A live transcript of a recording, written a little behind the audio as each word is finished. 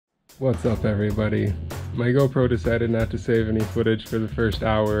What's up everybody? My GoPro decided not to save any footage for the first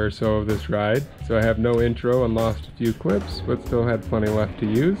hour or so of this ride, so I have no intro and lost a few clips, but still had plenty left to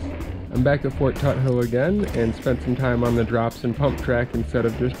use. I'm back at Fort Tuthill again and spent some time on the drops and pump track instead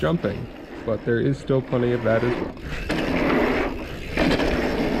of just jumping, but there is still plenty of that as well.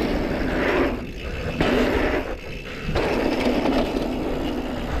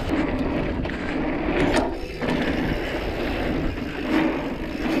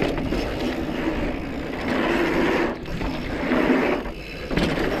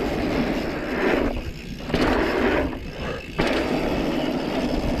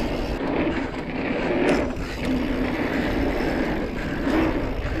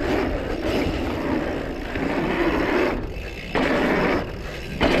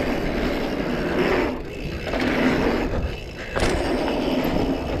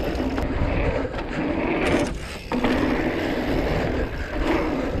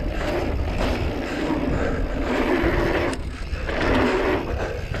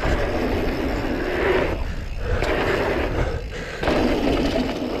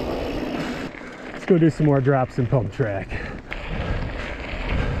 Go do some more drops and pump track.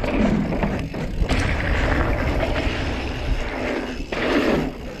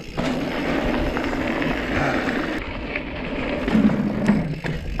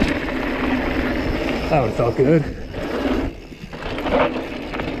 That one felt good.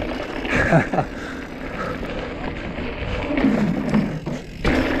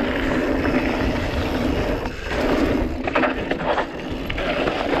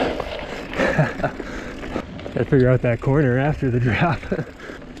 Gotta figure out that corner after the drop.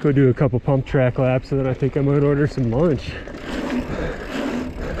 Let's go do a couple pump track laps and then I think I might order some lunch.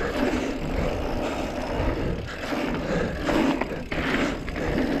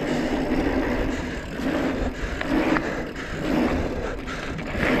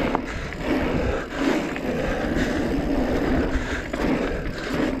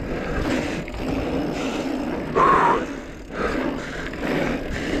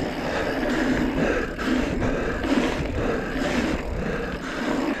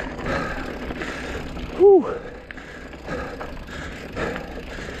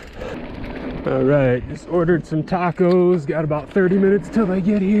 All right, just ordered some tacos. Got about 30 minutes till they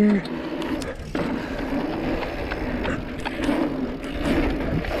get here.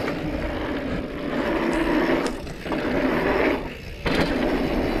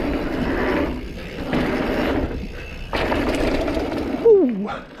 Woo.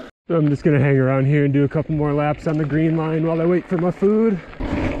 So I'm just gonna hang around here and do a couple more laps on the green line while I wait for my food.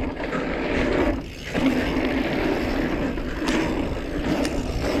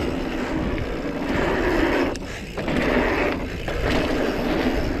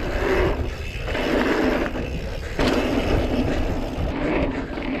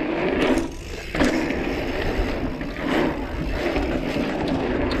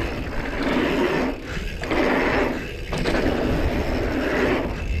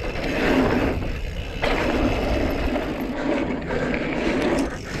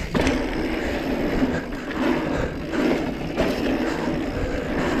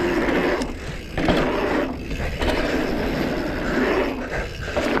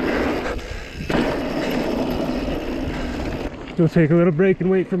 Go take a little break and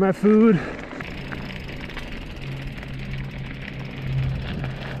wait for my food.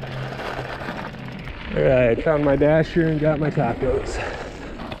 All right, found my dasher and got my tacos.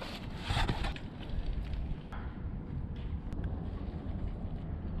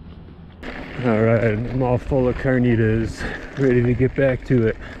 All right, I'm all full of carnitas, ready to get back to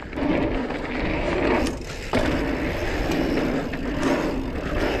it.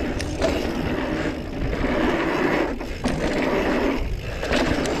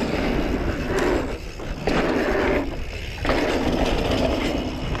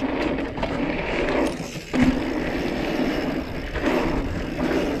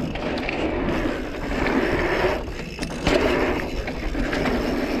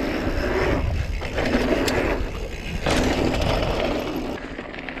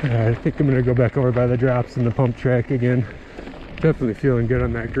 I think I'm gonna go back over by the drops and the pump track again. Definitely feeling good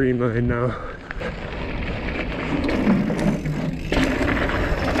on that green line now.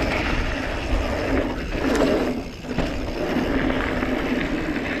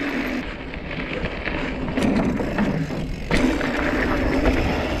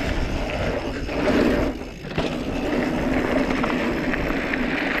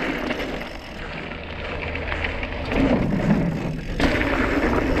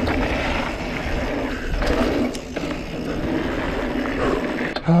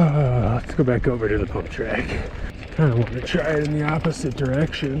 Let's go back over to the pump track. kind of want to try it in the opposite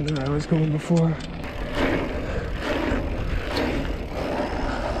direction that I was going before.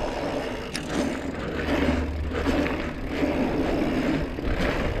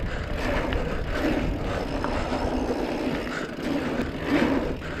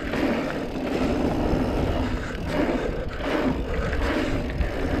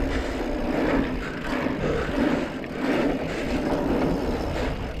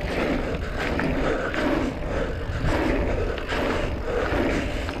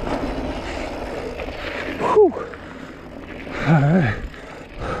 Alright.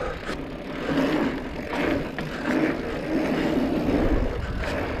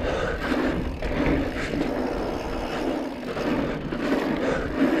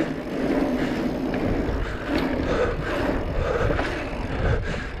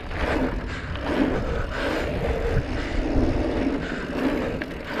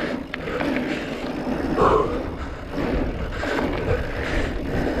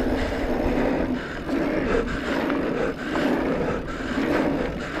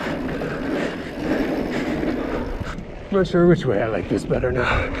 I'm not sure which way I like this better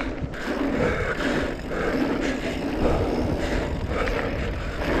now.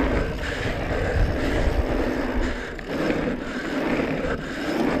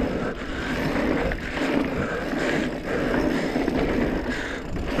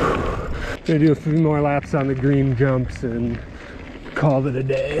 Gonna do a few more laps on the green jumps and call it a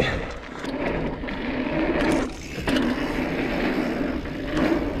day.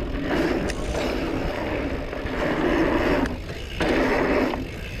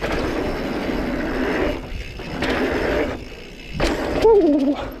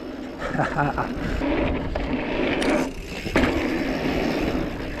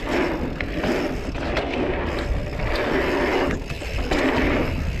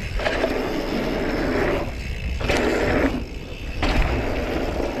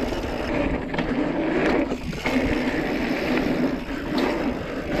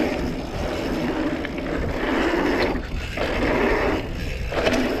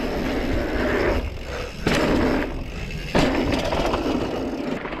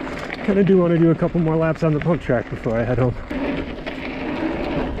 Kind of do want to do a couple more laps on the pump track before I head home.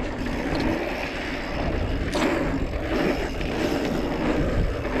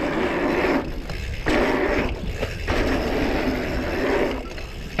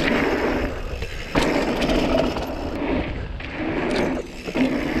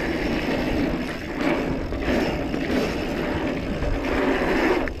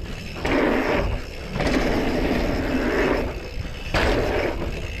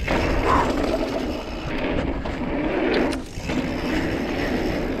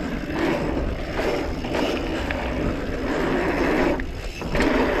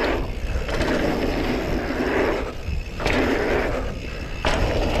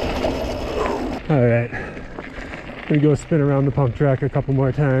 Alright, I'm gonna go spin around the pump track a couple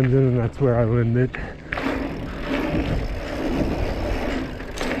more times and then that's where I'll end it.